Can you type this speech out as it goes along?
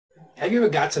Have you ever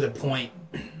got to the point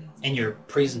in your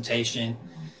presentation,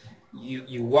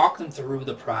 you walk them through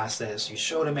the process, you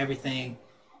show them everything,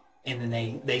 and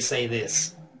then they say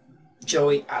this,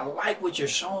 Joey, I like what you're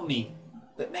showing me,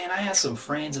 but man, I had some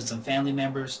friends and some family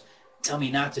members tell me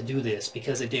not to do this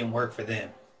because it didn't work for them.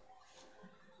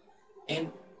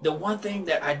 And the one thing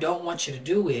that I don't want you to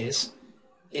do is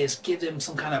give them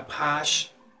some kind of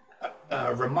posh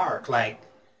remark like,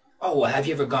 oh, well, have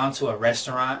you ever gone to a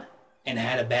restaurant and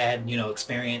had a bad,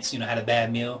 experience, had a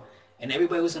bad meal? And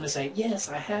everybody was going to say, yes,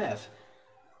 I have.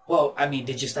 Well, I mean,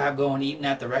 did you stop going eating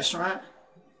at the restaurant?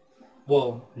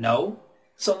 Well, no.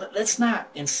 So let's not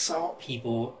insult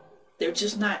people. They're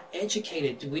just not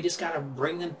educated. We just got to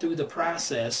bring them through the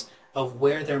process of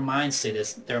where their mindset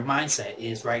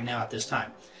is right now at this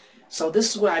time. So this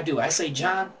is what I do. I say,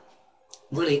 John,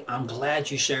 really, I'm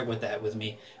glad you shared that with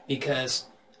me, because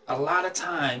a lot of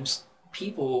times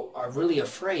people are really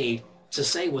afraid to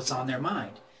say what's on their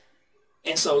mind.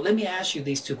 And so let me ask you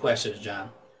these two questions,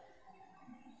 John.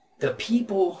 The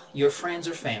people, your friends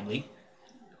or family,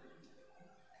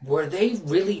 were they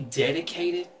really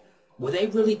dedicated? Were they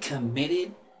really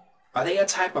committed? Are they a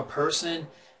type of person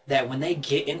that when they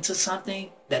get into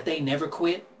something that they never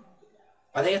quit?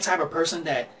 Are they a type of person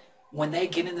that when they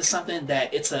get into something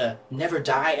that it's a never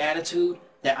die attitude,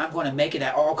 that I'm going to make it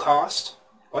at all costs?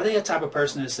 Or are they a type of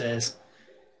person that says,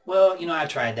 well, I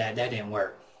tried that didn't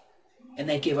work, and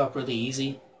they give up really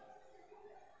easy?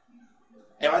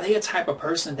 And are they a type of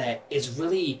person that is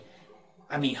really,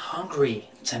 hungry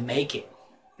to make it?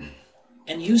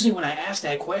 And usually when I ask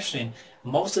that question,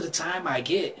 most of the time I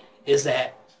get is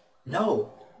that,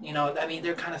 no,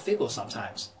 they're kind of fickle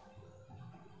sometimes.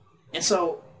 And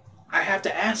so I have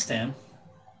to ask them,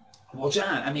 well,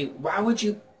 John, why would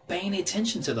you pay any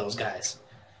attention to those guys?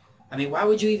 Why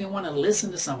would you even want to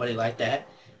listen to somebody like that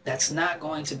that's not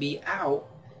going to be out,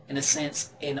 in a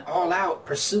sense, in all-out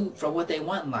pursuit for what they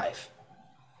want in life?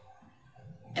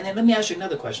 And then let me ask you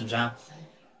another question, John.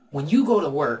 When you go to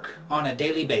work on a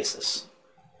daily basis,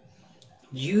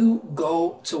 you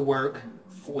go to work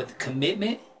with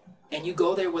commitment, and you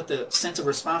go there with a sense of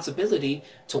responsibility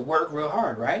to work real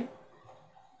hard, right?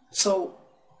 So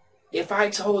if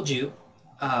I told you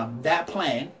that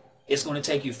plan is going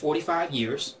to take you 45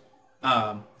 years,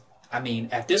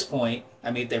 at this point,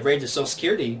 if they've raised the Social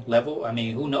Security level,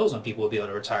 who knows when people will be able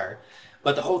to retire.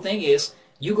 But the whole thing is,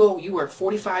 you work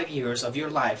 45 years of your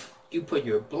life, you put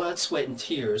your blood, sweat, and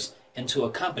tears into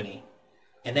a company,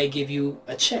 and they give you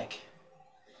a check.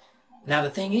 Now the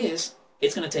thing is,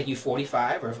 it's going to take you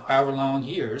 45 or however long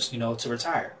years, to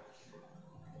retire.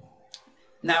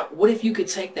 Now, what if you could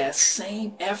take that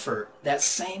same effort, that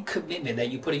same commitment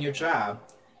that you put in your job,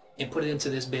 and put it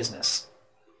into this business?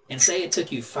 And say it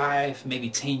took you 5, maybe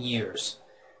 10 years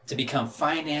to become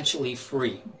financially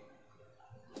free.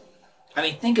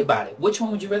 Think about it. Which one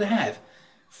would you rather have?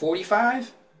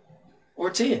 45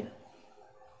 or 10?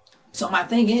 So my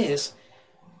thing is,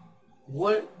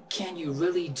 what can you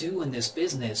really do in this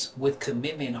business with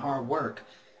commitment and hard work?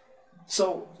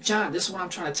 So, John, this is what I'm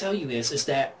trying to tell you is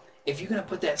that if you're going to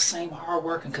put that same hard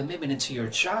work and commitment into your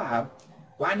job,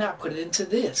 why not put it into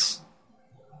this?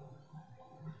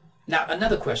 Now,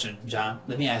 another question, John,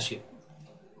 let me ask you.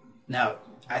 Now,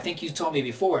 I think you told me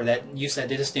before that you said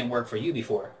that this didn't work for you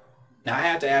before. Now, I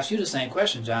have to ask you the same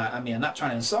question, John. I'm not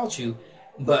trying to insult you,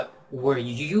 but were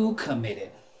you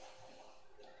committed?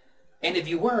 And if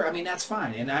you were, that's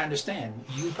fine, and I understand.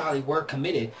 You probably were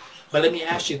committed. But let me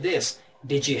ask you this.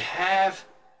 Did you have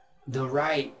the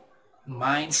right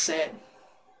mindset?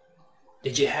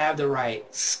 Did you have the right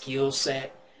skill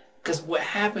set? Because what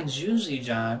happens usually,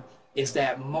 John, is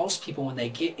that most people, when they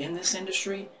get in this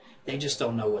industry, they just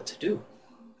don't know what to do.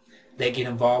 They get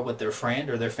involved with their friend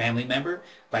or their family member,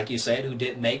 like you said, who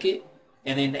didn't make it,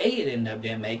 and then they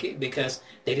didn't make it because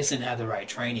they just didn't have the right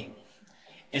training.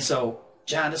 And so,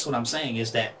 John, this is what I'm saying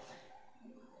is that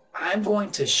I'm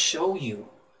going to show you,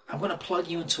 I'm going to plug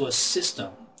you into a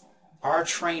system, our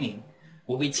training,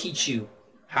 where we teach you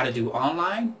how to do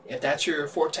online, if that's your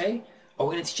forte, or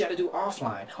we're going to teach you how to do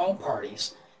offline, home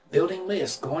parties, building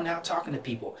lists, going out talking to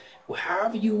people. Well,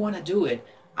 however you want to do it,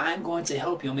 I'm going to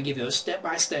help you. I'm going to give you a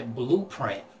step-by-step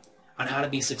blueprint on how to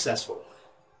be successful.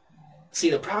 See,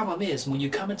 the problem is when you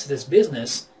come into this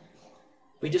business,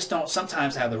 we just don't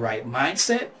sometimes have the right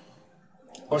mindset,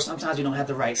 or sometimes we don't have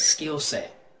the right skill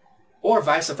set, or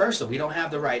vice versa. We don't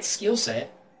have the right skill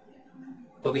set,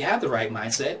 but we have the right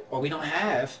mindset, or we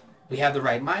have the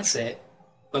right mindset,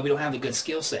 but we don't have the good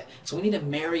skill set. So we need to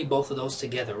marry both of those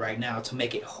together right now to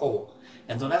make it whole.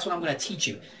 And so that's what I'm going to teach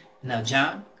you. Now,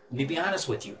 John, let me be honest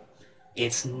with you.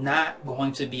 It's not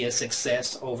going to be a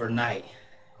success overnight.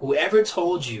 Whoever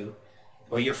told you,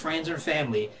 or your friends or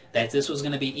family, that this was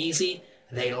going to be easy,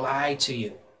 they lied to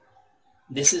you.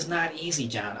 This is not easy,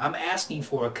 John. I'm asking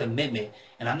for a commitment,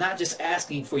 and I'm not just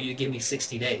asking for you to give me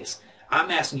 60 days.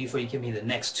 I'm asking you for you to give me the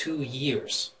next 2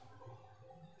 years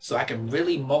so I can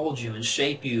really mold you and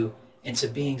shape you into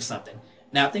being something.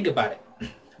 Now think about it.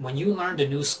 When you learned a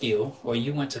new skill, or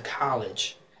you went to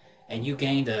college and you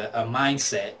gained a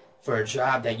mindset for a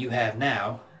job that you have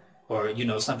now, or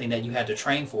something that you had to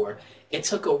train for, it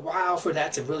took a while for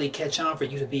that to really catch on, for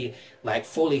you to be like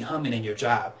fully humming in your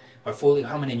job or fully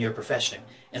humming in your profession.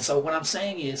 And so what I'm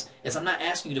saying is I'm not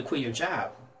asking you to quit your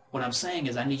job. What I'm saying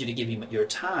is I need you to give me your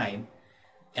time,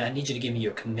 and I need you to give me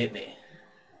your commitment.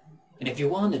 And if you're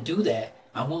willing to do that,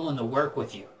 I'm willing to work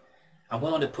with you. I'm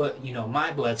willing to put,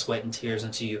 my blood, sweat, and tears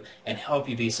into you and help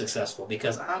you be successful,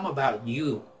 because I'm about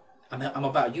you. I'm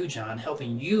about you, John,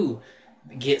 helping you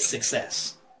get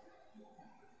success.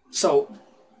 So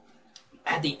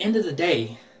at the end of the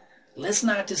day, let's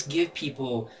not just give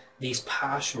people these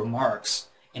posh remarks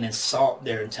and insult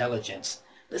their intelligence.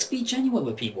 Let's be genuine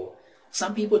with people.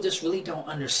 Some people just really don't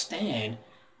understand.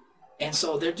 And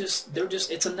so they're just,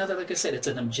 it's another, like I said, it's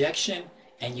an objection,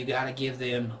 and you got to give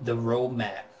them the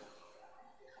roadmap.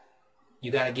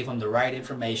 You got to give them the right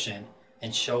information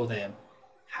and show them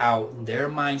how their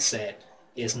mindset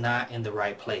is not in the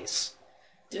right place.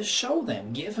 Just show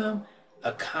them, give them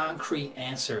a concrete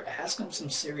answer, ask them some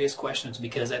serious questions,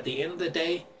 because at the end of the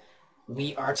day,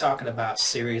 we are talking about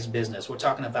serious business. We're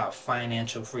talking about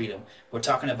financial freedom. We're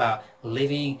talking about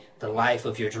living the life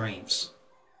of your dreams.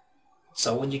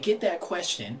 So when you get that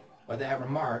question or that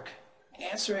remark,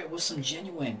 answer it with some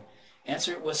genuine,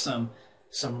 answer it with some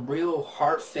real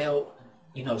heartfelt,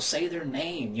 say their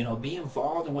name, be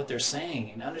involved in what they're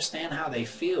saying and understand how they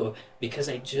feel, because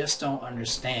they just don't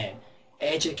understand.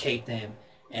 Educate them,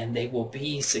 and they will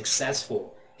be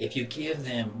successful. If you give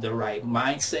them the right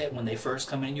mindset when they first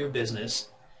come in your business,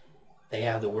 they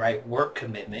have the right work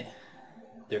commitment,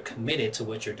 they're committed to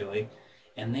what you're doing,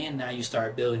 and then now you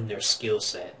start building their skill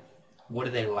set. What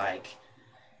do they like?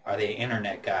 Are they an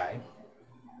internet guy?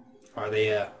 Are they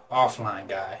an offline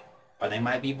guy? Or they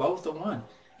might be both or one.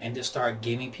 And just start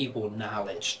giving people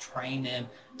knowledge, train them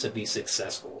to be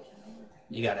successful.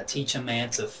 You got to teach a man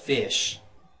to fish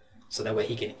so that way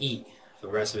he can eat for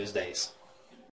the rest of his days.